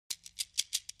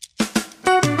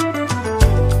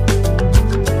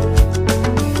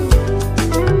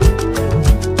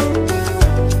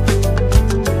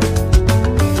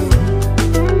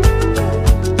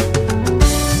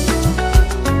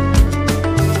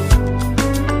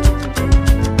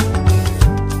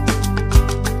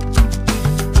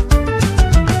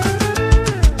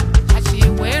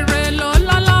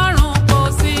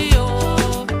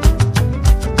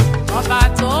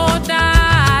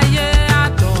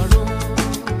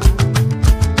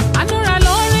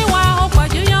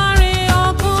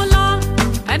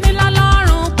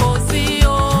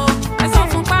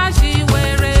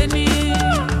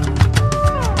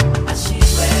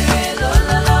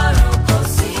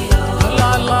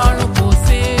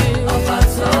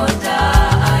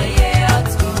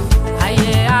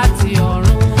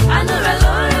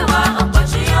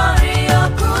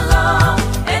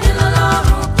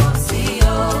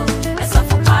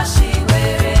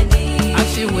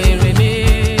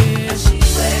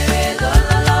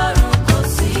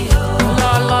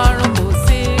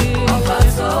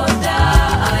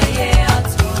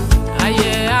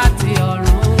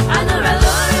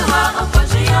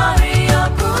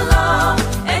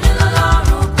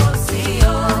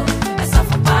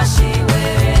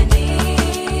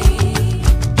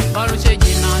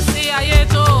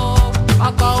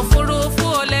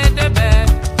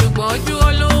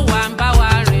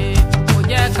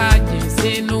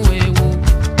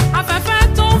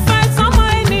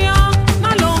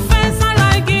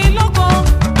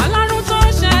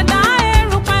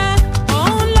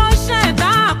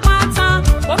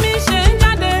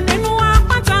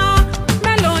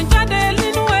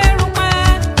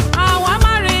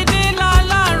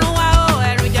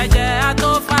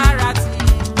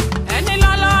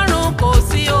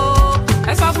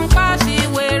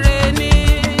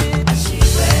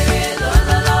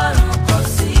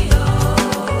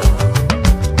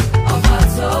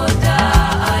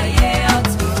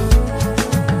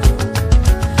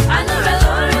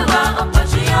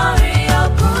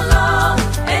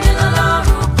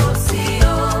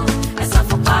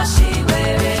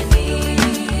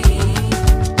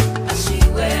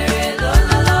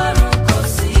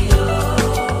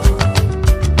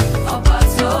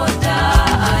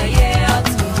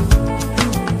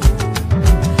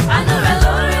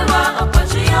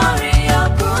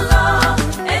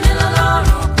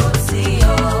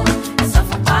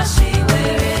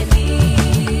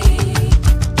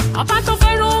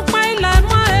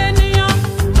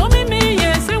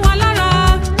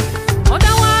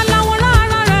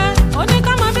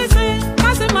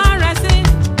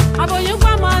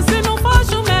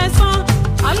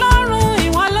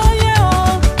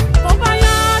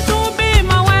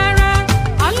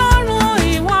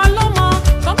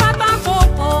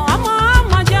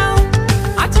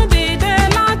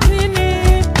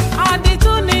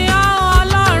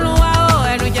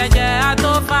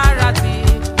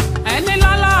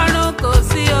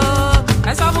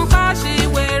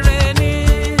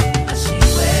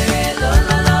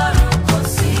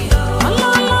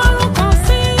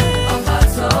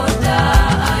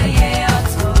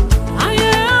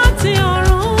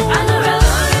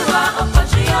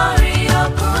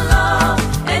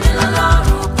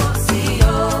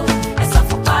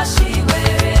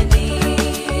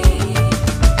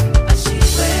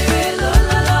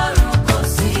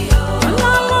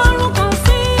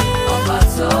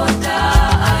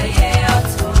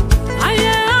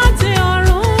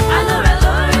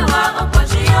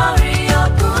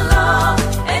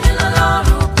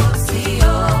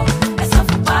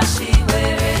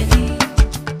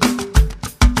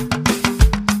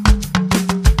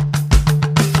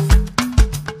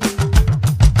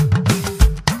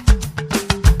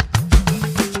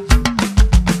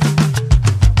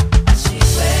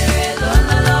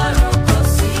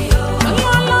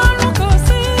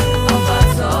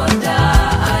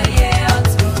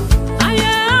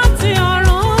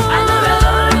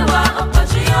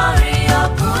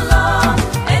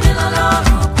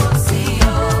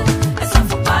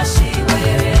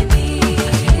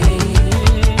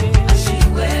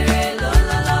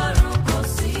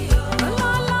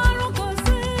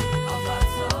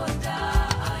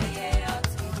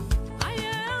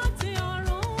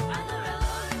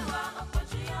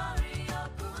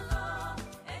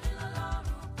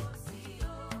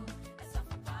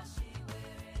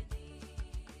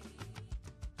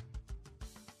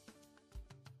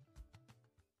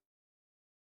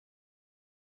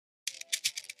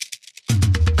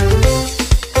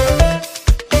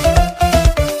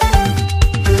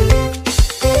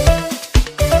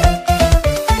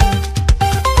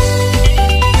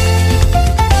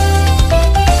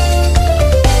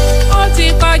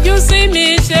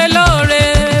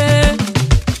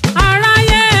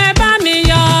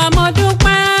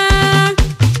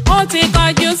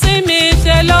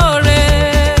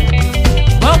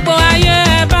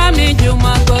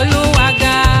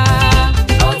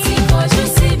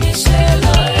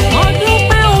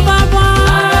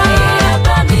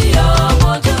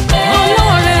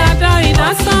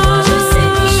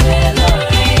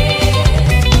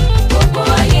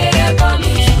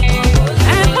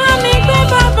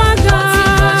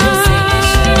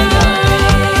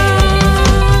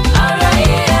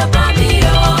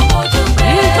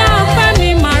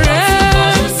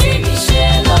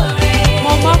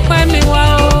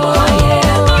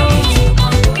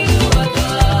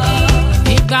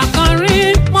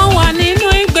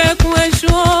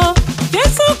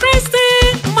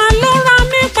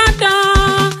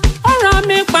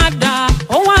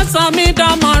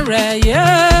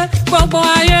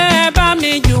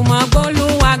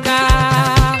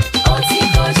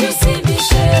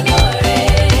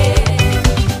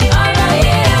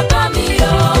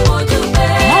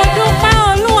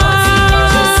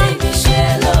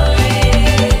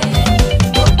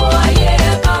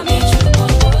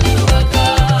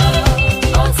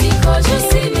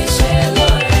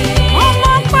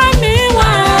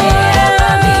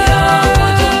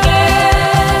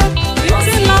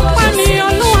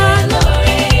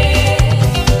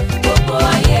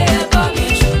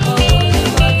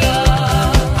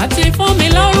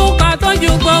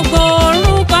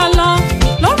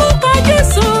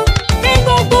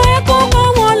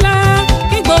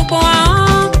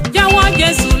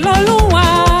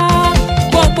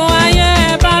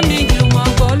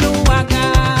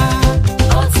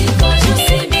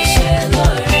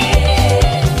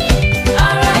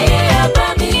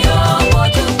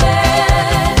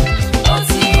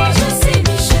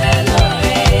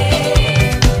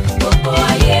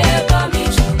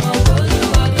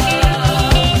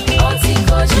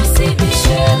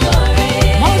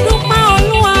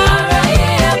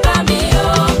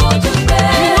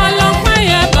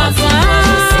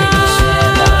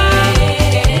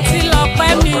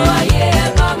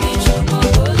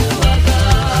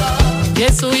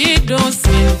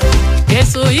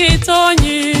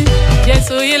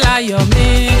láyọ̀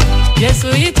mi. Jésù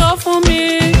yìí tó fún mi,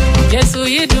 Jésù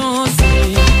yìí dùn sí,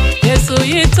 Jésù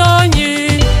yìí tó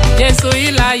yìn, Jésù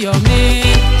yìí láyọ̀ mi.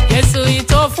 Jésù yìí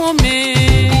tó fún mi,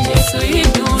 Jésù yìí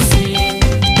dùn sí,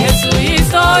 Jésù yìí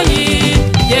tó yìn,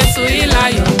 Jésù yìí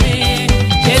láyọ̀ mi.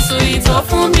 Jésù yìí tó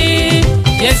fún mi,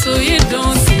 Jésù yìí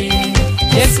dùn sí,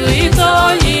 Jésù yìí tó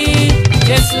yìn,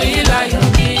 Jésù yìí láyọ̀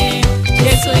mi.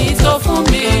 Jésù yìí tó fún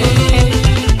mi.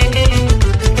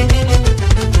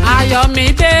 Ayọ̀ mi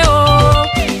dé o,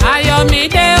 ayọ̀ mi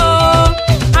dé o,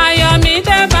 ayọ̀ mi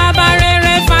dé bàbá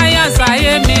rere fàyọ̀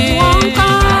sáyé mi.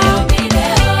 Ayọ̀ mi dé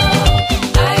o,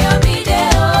 ayọ̀ mi dé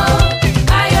o,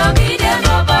 ayọ̀ mi dé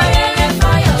bàbá rere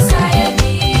fàyọ̀ sáyé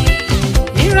mi.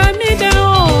 Ire mi dé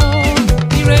o,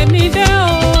 ire mi dé o,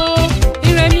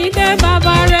 ire mi dé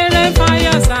bàbá rere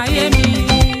fàyọ̀ sáyé mi.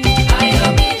 Ayọ̀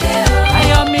mi dé o,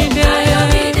 ayọ̀ mi dé, ayọ̀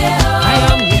mi dé o,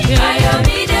 ayọ̀ mi dé, ayọ̀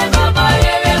mi dé bàbá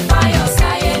rere fàyọ̀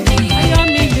sáyé mi. Ayọ̀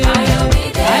mi dé, ayọ̀ mi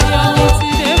dé, ayọ̀ mi ti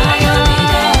dé, ayọ̀ mi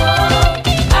dé o,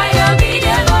 ayọ̀ mi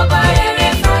dé bàbá rere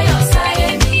fàyọ̀ sáyé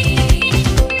mi.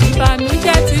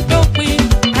 Ìbànújẹ́ ti dópin,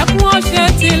 ẹkún ọ̀ṣẹ́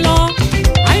ti lọ.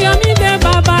 Ayọ̀ mi dé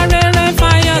bàbá rere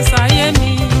fàyọ̀ sáyé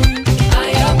mi.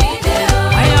 Ayọ̀ mi dé o,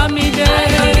 ayọ̀ mi dé,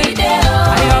 ayọ̀ mi dé o,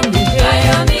 ayọ̀ mi dé,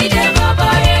 ayọ̀ mi dé bàbá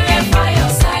rere fàyọ̀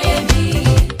sáyé mi.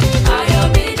 Ayọ̀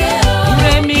mi dé o,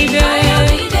 ire mi dé, ayọ̀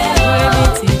mi dé o, ire mi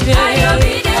ti dé, ayọ̀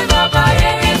mi dé bàbá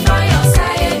rere fàyọ̀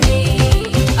sáyé mi.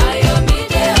 Ayọ̀ mi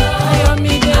dé o, ayọ̀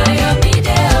mi dé, ayọ̀ mi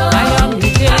dé o, ayọ̀ mi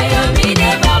dé, ayọ̀ mi dé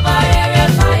bàbá rere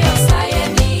fàyọ̀ sáyé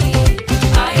mi.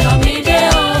 Ayọ̀ mi dé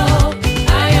o,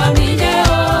 ayọ̀ mi dé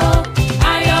o,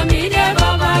 ayọ̀ mi dé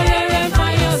bàbá rere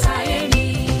fàyọ̀ sáyé mi.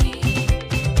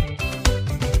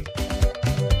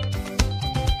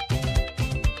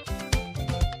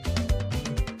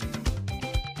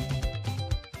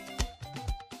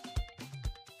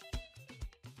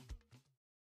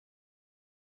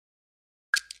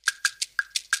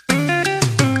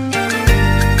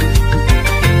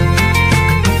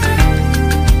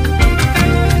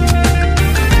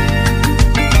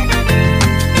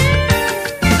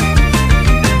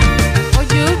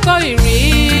 Ojú kò ì rí,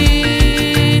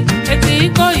 etí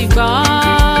kò ì gbọ́,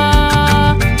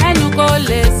 ẹnu kò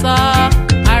lè sọ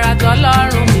àrà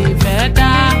t'Ọlọ́run mi fẹ́ dá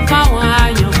fáwọn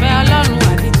àyànfẹ́ Ọlọ́run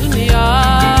àdìtú ni ọ́,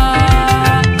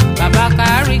 bàbá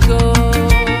kárígò.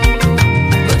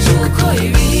 Ojú kò ì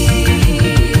rí,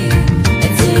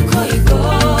 etí kò ì gbọ́,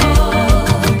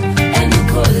 ẹnu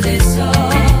kò lè sọ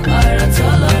àrà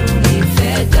t'Ọlọ́run mi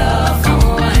fẹ́ dá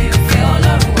fáwọn àyànfẹ́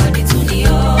Ọlọ́run àdìtú ni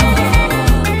ọ́,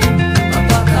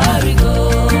 bàbá kárígò.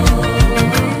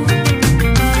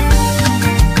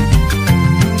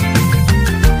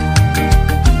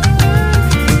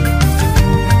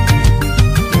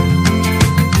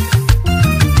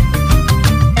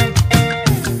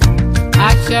 A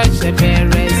ṣẹ̀ṣẹ̀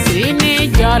bẹ̀rẹ̀ sí ní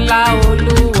jọlá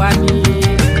Olúwa ni,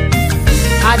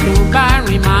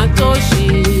 adùnbárìn máa tó ṣì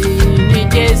ní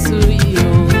Jésù yìí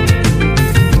o.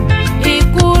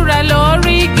 Ikú rẹ̀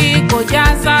lórí igi kò já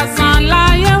sásán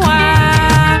láyé wa,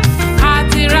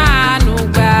 àti ráàánú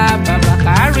gba bàbá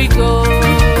kárígò.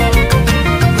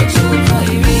 Ojú kò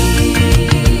ì rí,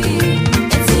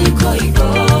 etí kò ì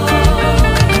gbọ́,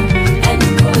 ẹnu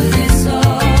kò lè sọ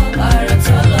àrà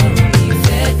t'Ọlọ́run mi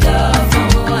fẹ́ dá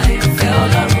fáwọn àyànfẹ́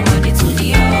Ọlọ́run àdìtú ni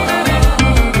ọ́,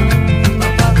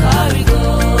 bàbá kárígò.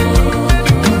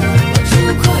 Ojú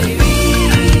kò ì rí,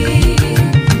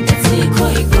 etí kò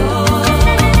ì gbọ́,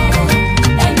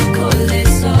 ẹnu kò lè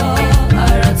sọ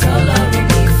àrà t'Ọlọ́run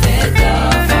mi fẹ́ dá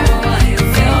fáwọn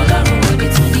àyànfẹ́ Ọlọ́run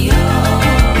àdìtú ni ọ́,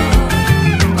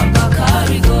 bàbá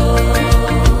kárígò.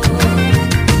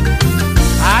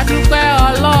 A dúpẹ́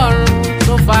Ọlọ́run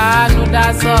tó fàánú dá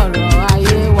sọ̀rọ̀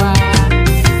ayé wa.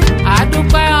 A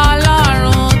dúpẹ́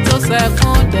Ọlọ́run tó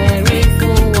ṣẹ́kún dẹ̀rín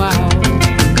fún wa o.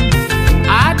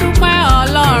 A dúpẹ́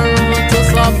Ọlọ́run tó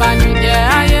sọ bànújẹ́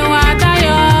ayé wa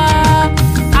dáyọ̀.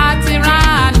 Àti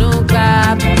ráàánú gba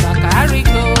bàbá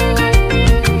kárígò.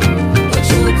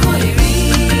 Ojú kò ì rí,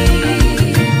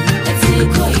 etí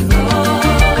kò ì gbọ́,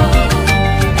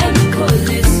 ẹnu kò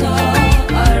lè sọ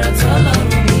àrà t'Ọlọ́run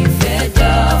mi fẹ́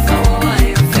dá fáwọn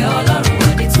àyànfẹ́ Ọlọ́run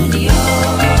àdìtú ni ọ́,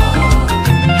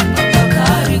 bàbá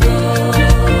kárígò.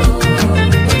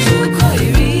 Ojú kò ì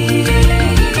rí,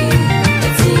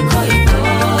 etí kò ì gbọ́,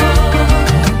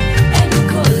 ẹnu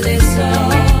kò lè sọ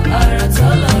àrà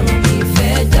t'Ọlọ́run mi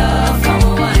fẹ́ dá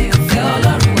fáwọn àyànfẹ́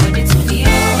Ọlọ́run àdìtú ni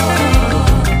ọ́,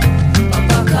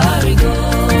 bàbá kárígò.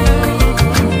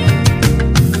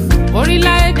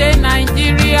 Orílẹ̀-èdè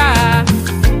Nàìjíríà,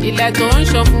 ilẹ̀ tó ń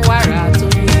ṣọ̀fun wàrà tó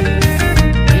yẹ,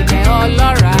 ilẹ̀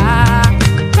ọlọ́ràá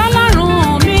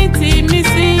t'Ọlọ́run mi ti mí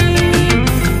sí.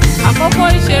 Àkókò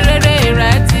ìṣerere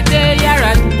rẹ̀ ti dé.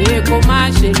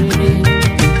 ṣe rere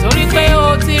torí pé ó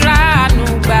ti ráàánú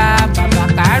gba bàbá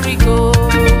kárígò.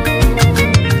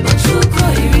 Ojú kò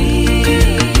rí,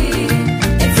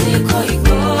 etí kò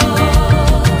gbọ́,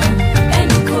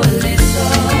 ẹnu kò lè sọ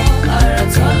ọ̀rọ̀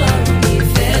tọ́lọ́run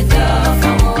ìfẹ́ dá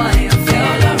fáwọn àyànfẹ́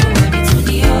Ọlọ́run ẹni tó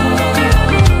ní ọ́.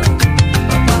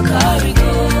 Bàbá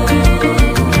kárígò.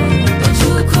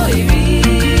 Ojú kò rí,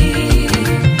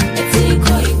 etí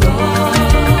kò gbọ́,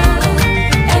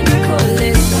 ẹnu kò lè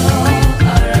sọ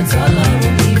ọ̀rọ̀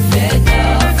tọ́lọ́run ìfẹ́ dá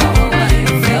fáwọn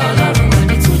àyànfẹ́ Ọlọ́run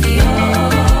ẹni tó ní ọ́.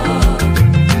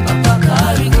 Bàbá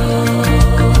kárígò.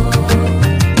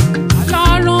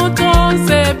 Ọlọ́run tó ń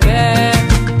ṣe bẹ́ẹ̀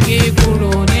kí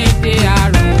kúrò nídìí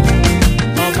àrò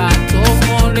ọba tó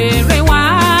mú rere wá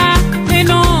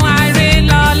nínú àìrí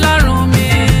lọ́lọ́run mi.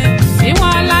 Ìwọ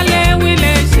lálẹ́ wí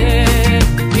lè ṣe,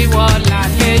 ìwọ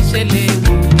lálẹ́ ṣe lè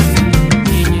wò.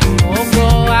 Ìyìn ògo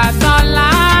àtọ́lá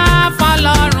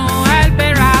fọlọ́run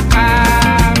ẹgbẹ́raka.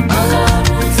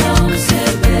 Ọlọ́run tó ń ṣe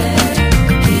bẹ́ẹ̀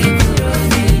kí kúrò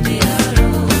nídìí àrò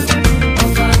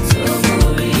ọba tó mú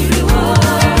rere wá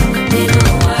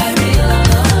nínú àìrí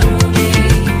Ọlọ́run mi.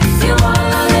 Ìwọ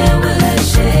lálẹ́ wí lè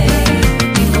ṣe,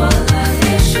 ìwọ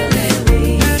lálẹ́ ṣe lè wí.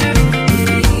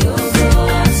 Ìyìn ògo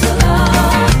àtọ́lá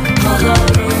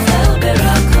fọlọ́run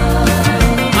ẹgbẹ́raka.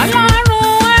 Ọlọ́run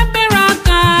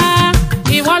ẹgbẹ́raka,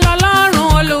 ìwọ lọ́lọ́run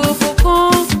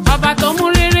olùbùkún, ọba tó mú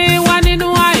rere wá nínú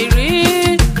àìrí,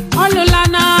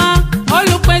 olùlànà,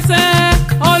 olùpèsè,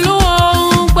 olú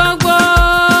ohun gbogbo.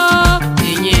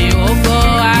 Ìyìn ògo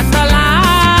àtọ́lá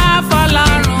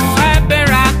fọlọ́run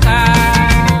ẹgbẹ́raka.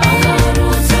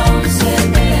 Ọlọ́run tó ń ṣe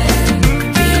bẹ́ẹ̀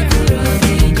kí kúrò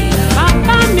nídìí àrò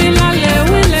Bàbá mi lálẹ́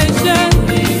wí lè ṣe,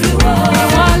 ìwọ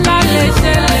lálẹ́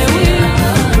ṣe lè wí.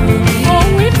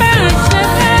 Òwí bẹ́ẹ̀ ṣe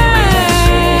bẹ́ẹ̀.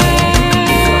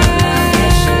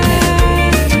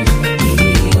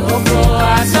 Ògo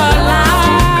àtọ́lá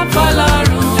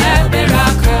fọlọ́run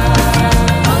ẹgbẹ́raka.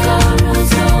 Ọlọ́run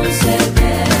tó ń ṣe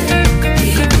bẹ́ẹ̀ kí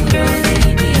kúrò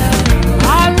nídìí àrò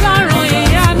Ọlọ́run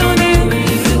ìyanu ni,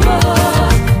 ìwọ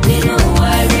nínú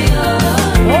àìrí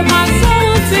Ọlọ́run. ó máa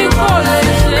sóhun tí kò lè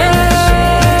ṣe.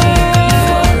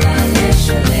 Lálẹ́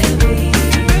ṣe lè wí.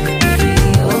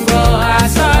 Ògo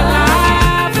àtọ́lá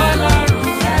fọlọ́run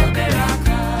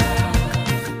ẹgbẹ́raka.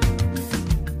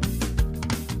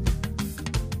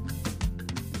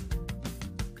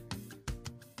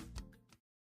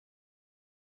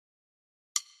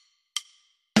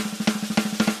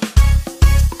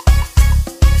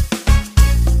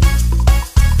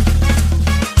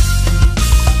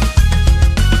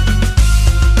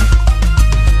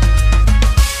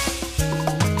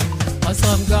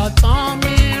 Awesome God turn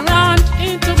me round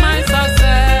into my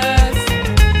success.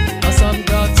 Awesome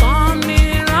God turn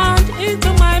me round into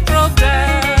my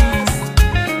progress.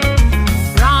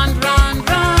 Round, round,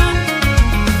 round,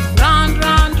 round,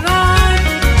 round, round,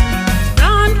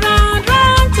 round, round,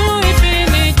 round to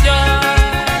infinite joy.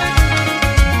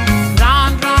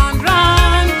 Round, round,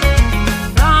 round,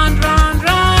 round, round,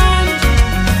 round,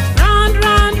 round,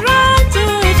 round, round to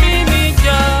infinite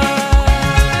joy.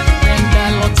 When the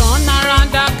Lord turn around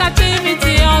the captivity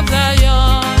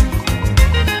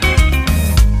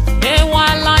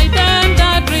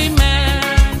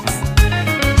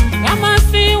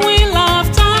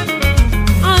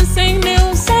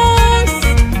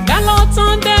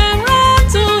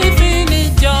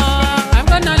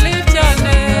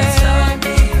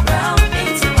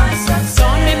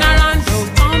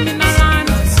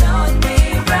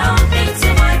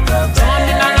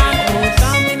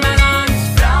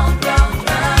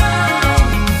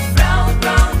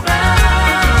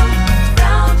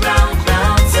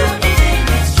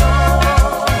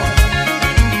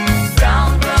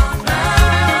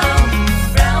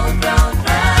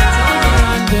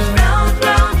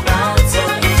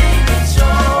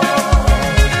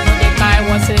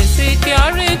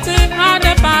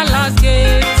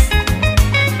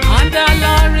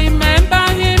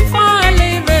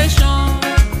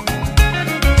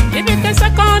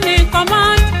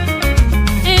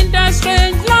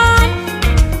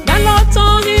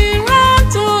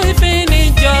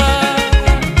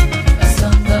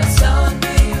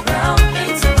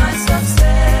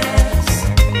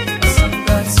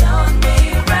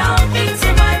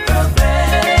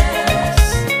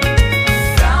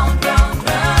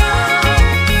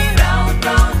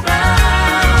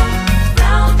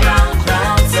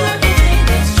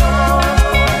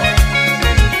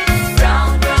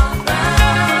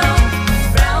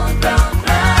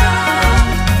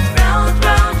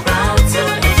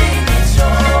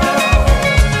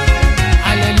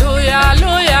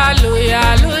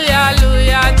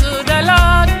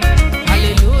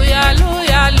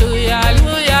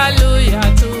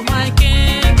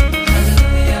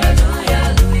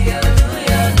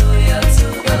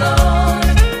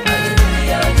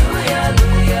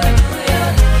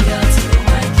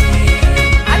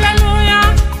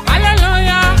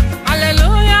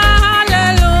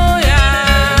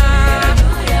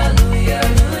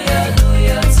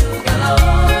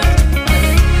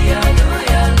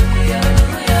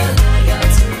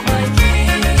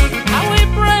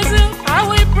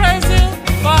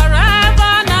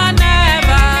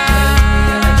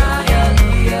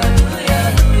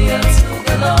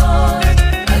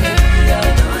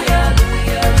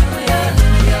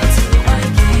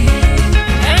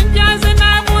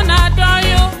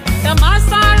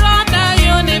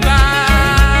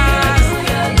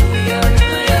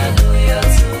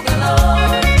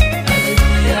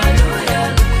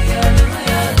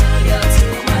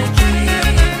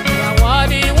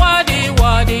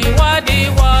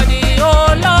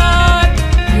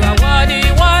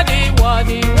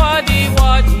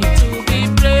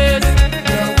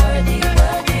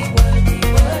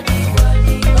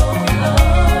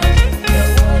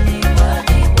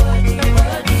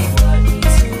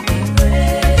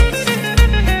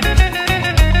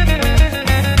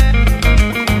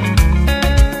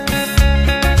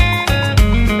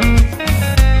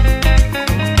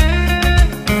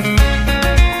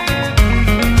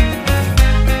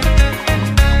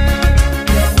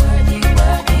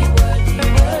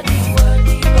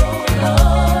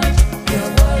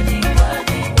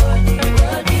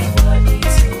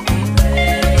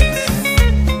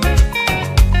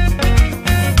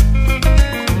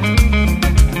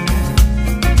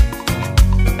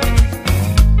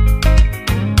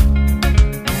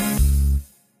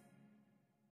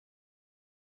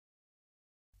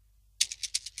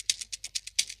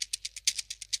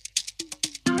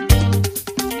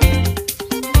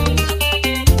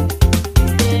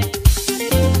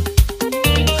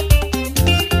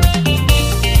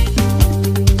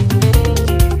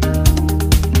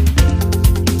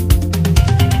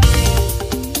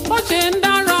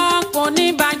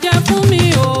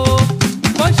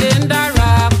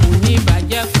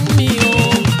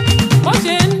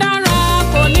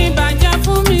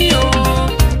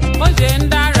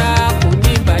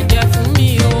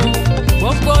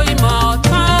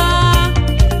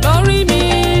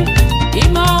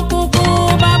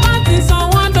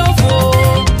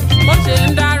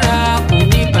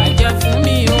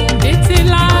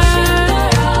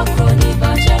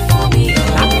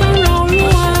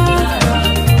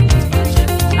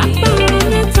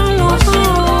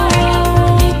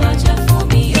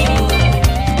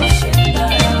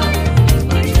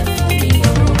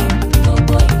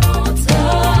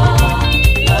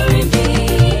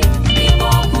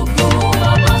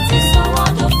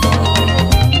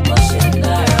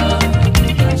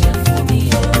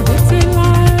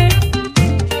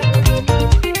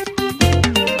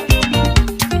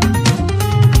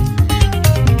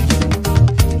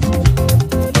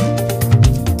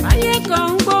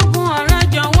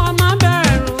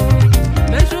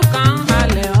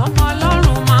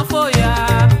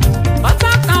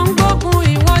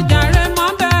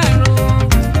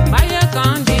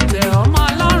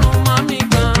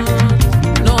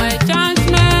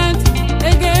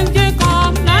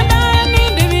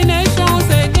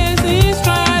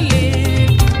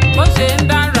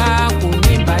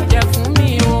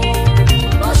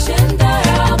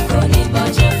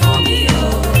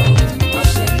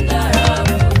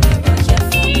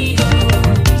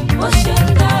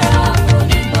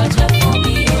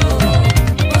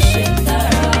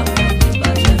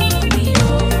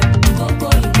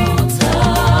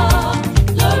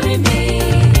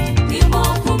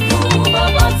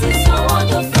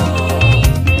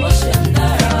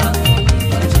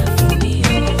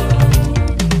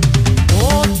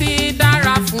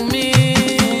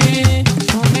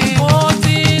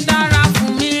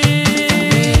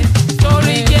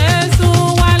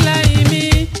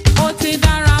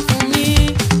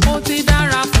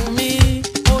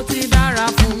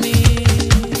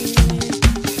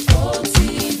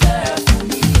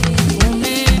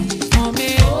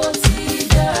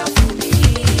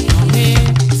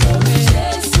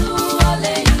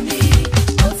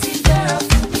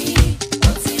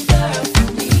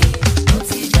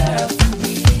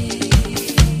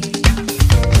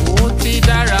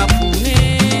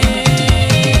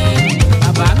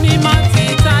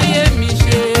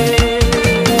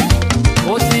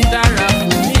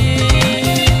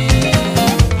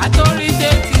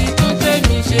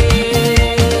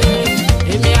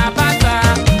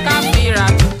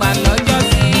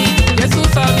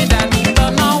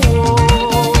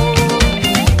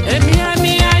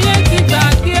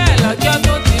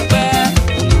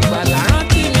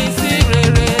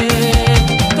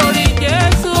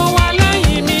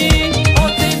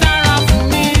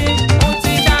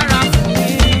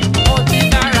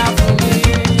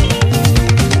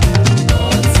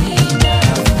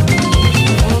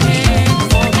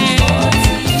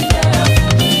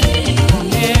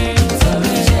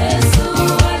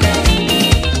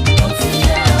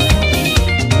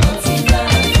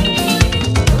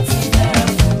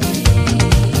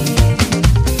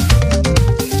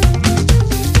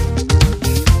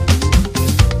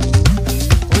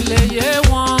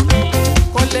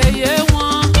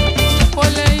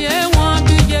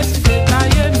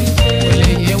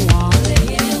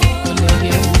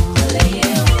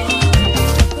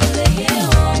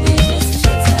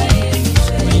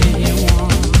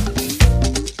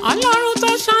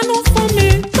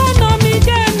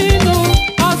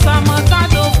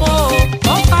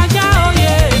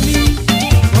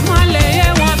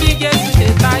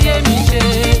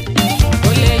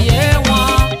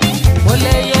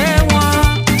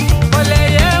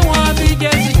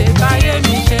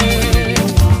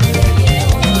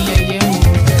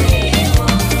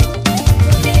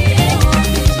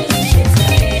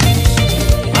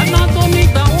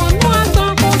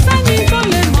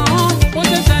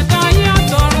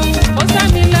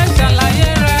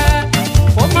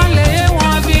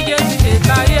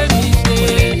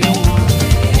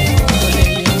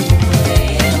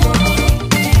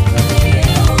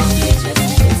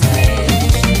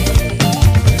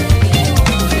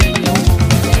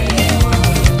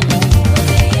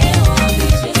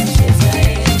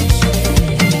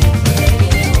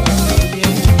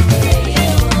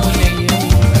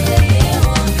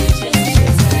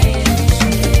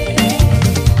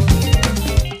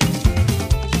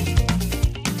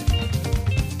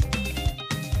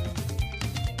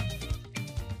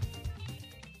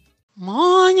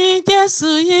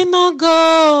Jésù yìí náà go.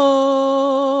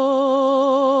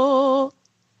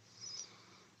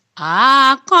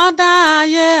 Àkọ́dá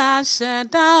ayé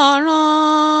àṣẹ̀dá ọ̀run.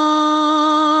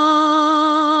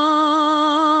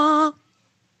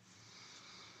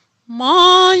 Mo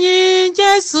yìn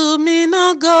Jésù mi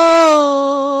náà go.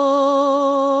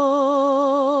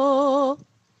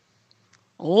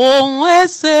 Òun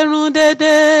ẹsẹ̀rún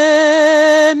dédé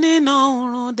nínú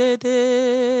òrùn dédé.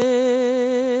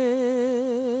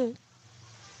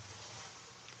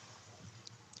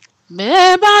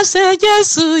 Bẹ́ẹ̀ bá ṣe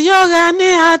Jésù yọ̀gá ní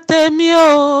àtẹ̀mí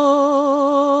o.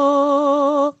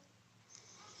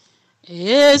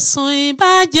 Èsùn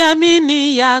ìbàjẹ́ mi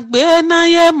níyàgbé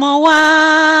náyé mọ́ wá.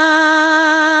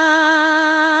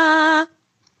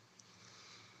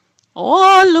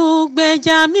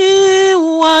 Olùgbèjà mi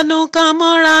wọnú kan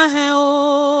mọ́ra ẹ̀ o.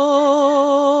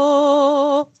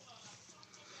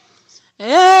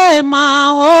 Máa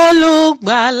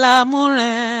olùgbàlà mú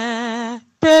rẹ̀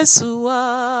Jésù wá.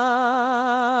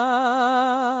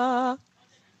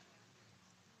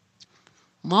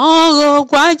 Mo rò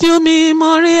wájú mi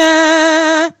mo rí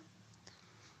ẹ.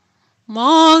 Mo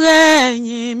rẹ̀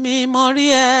ẹ̀yìn mi mo rí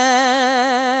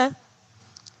ẹ.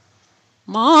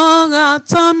 Mo rà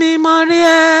tán mi mo rí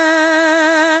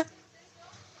ẹ.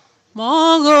 Mo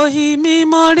ròhì mi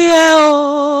mo rí ẹ o.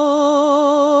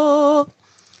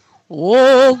 O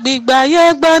gbígbáyé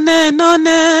gbọ́nẹ́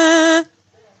nọ́nẹ́.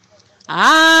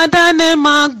 Àdáni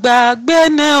máa gbàgbé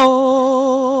ní o.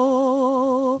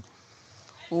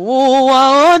 Òwò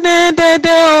òní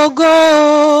dédé ògo.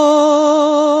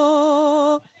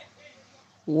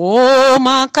 Wò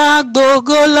máa ká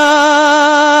gbogbo lọ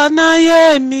náyé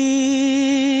mi.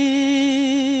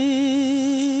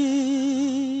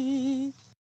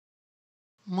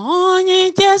 Mo yìn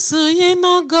Jésù yìí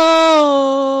náà go.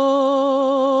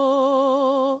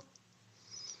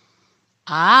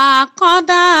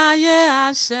 Àkọ́dá ayé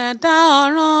àṣẹ̀dá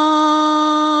ọ̀run.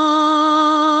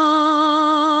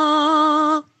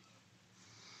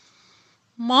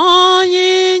 Mo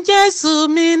yìn Jésù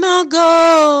mi náà go.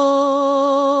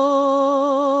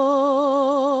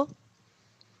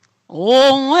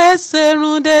 Òun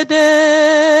ẹsẹ̀rún dédé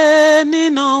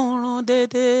nínú òrùn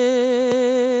dédé.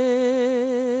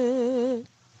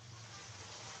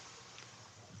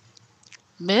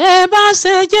 Bẹ́ẹ̀ bá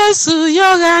ṣe Jésù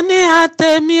yọ̀gá ní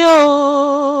àtẹ̀mí o.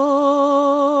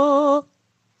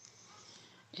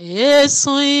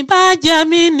 Èsùn ìbàjẹ́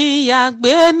mi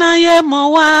níyàgbé náyé mọ́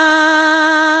wá.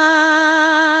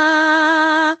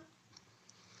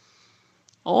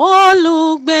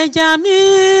 Olùgbèjà mi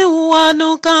wọnú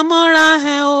kan mọ́ra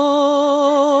ẹ̀ o.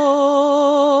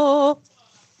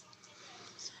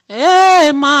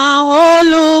 Máa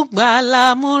olùgbàlà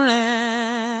mú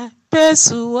rẹ̀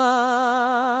Jésù wá.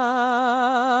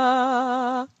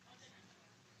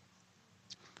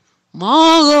 Mo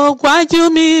rò wájú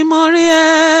mi mo rí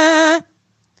ẹ.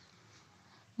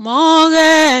 Mo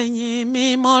rẹ̀ ẹ̀yìn mi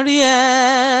mo rí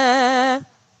ẹ.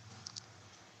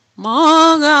 Mo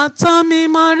rà tán mi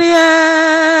mo rí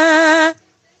ẹ.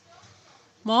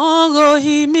 Mo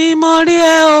ròhì mi mo rí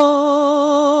ẹ o.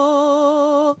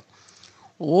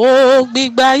 O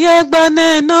gbígbáyé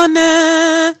gbọ́nẹ́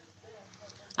nọ́nẹ́.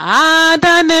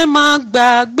 Àdáni máa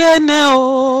gbàgbé ní o.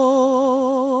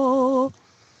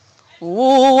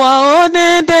 Òwò òní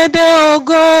dédé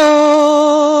ògo.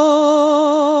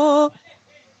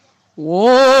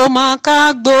 Wò máa ká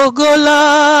gbogbo lọ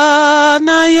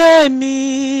náyé mi.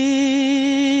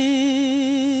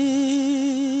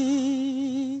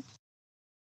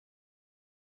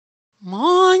 Mo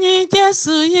yìn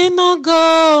Jésù yìí náà go.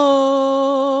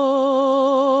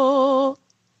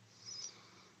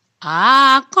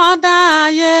 Àkọ́dá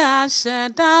ayé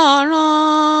àṣẹ̀dá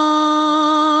ọ̀run.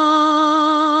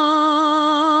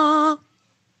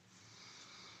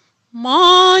 Mo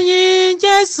yìn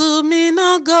Jésù mi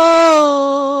náà go.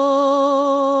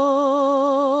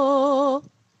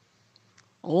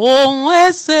 Òun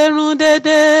ẹsẹ̀rún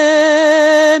dédé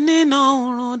nínú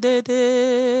òrùn dédé.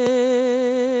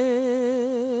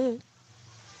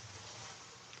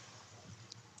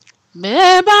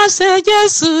 Bẹ́ẹ̀ bá ṣe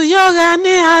Jésù yọ̀gá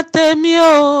ní àtẹ̀mí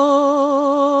o.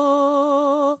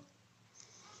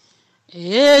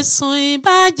 Èsùn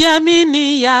ìbàjẹ́ mi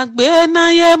níyàgbé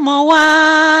náyé mọ́ wá.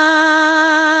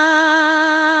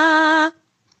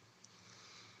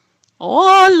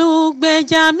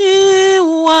 Olùgbèjà mi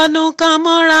wọnú kan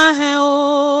mọ́ra ẹ̀ o.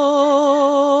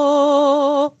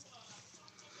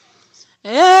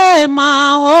 Máa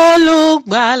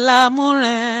olùgbàlà mú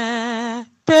rẹ̀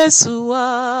Jésù wá.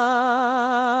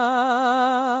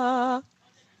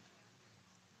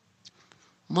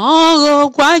 Mo rò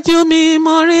wájú mi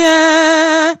mo rí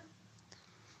ẹ.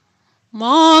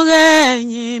 mo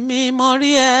rẹ̀yìn mi mo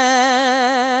rí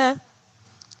ẹ,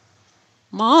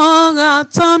 mo ra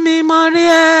tán mi mo rí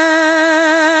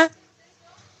ẹ,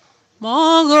 mo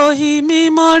ròhìn mi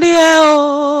mo rí ẹ o.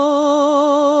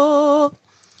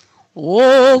 O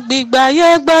gbígbáyé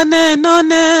gbọ́nẹ́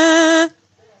nọ́nẹ́,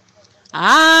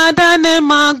 àdáni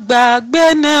máa gbàgbé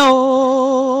nẹ́ o.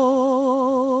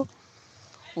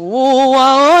 Òwò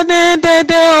ó ní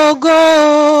dédé ògo,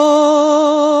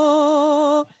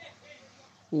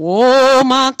 wò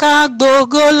máa ká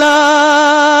gbogbo lọ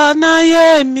náyé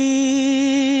mi.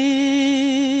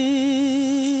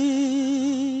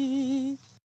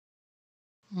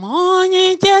 Mo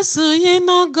yìn Jésù yìí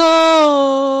nógo,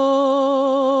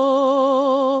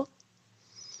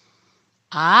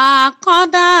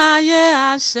 àkọ́dá ayé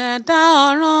àṣẹ̀dá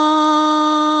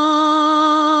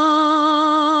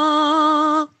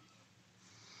ọ̀run.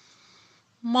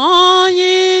 Mo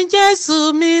yìn Jésù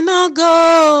mi nógo,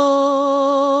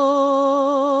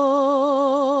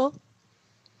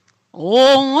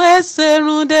 òun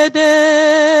èsèrún dédé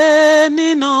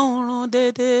nínú òrùn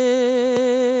dédé.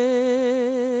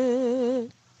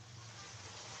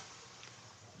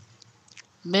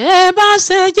 Bẹ́ẹ̀ bá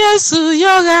ṣe Jésù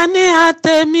yọ̀gá ní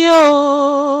àtẹ̀mí o,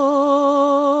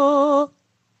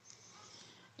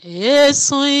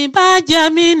 èsùn ìbàjẹ́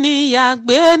mi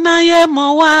níyàgbé náyé mọ́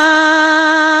wá.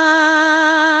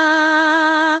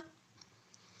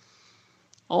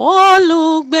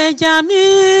 Olùgbèjà mi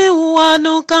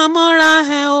wọnú kan mọ́ra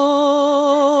ẹ̀ o,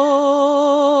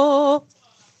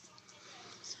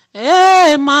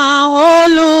 máa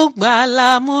olùgbàlà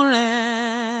mú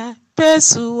rẹ̀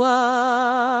pèsè wá.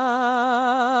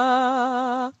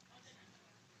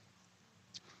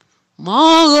 Mo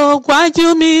rò wájú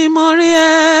mi mo rí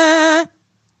ẹ,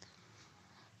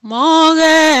 mo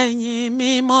rẹ̀yìn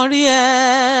mi mo rí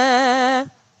ẹ,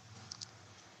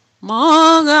 mo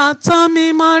ra tán mi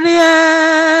mo rí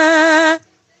ẹ,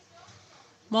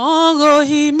 mo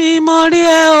ròhìn mi mo rí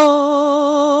ẹ o.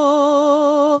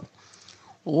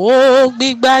 O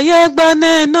gbígbáyé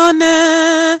gbọ́nẹ́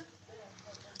nọ́nẹ́,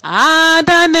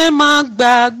 àdáni máa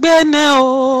gbàgbé nẹ́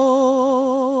o.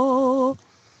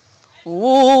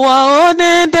 Òwò ó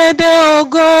ní dédé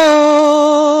ògo,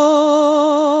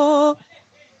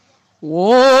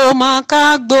 wò máa ká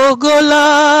gbogbo lọ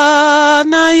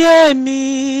náyé mi.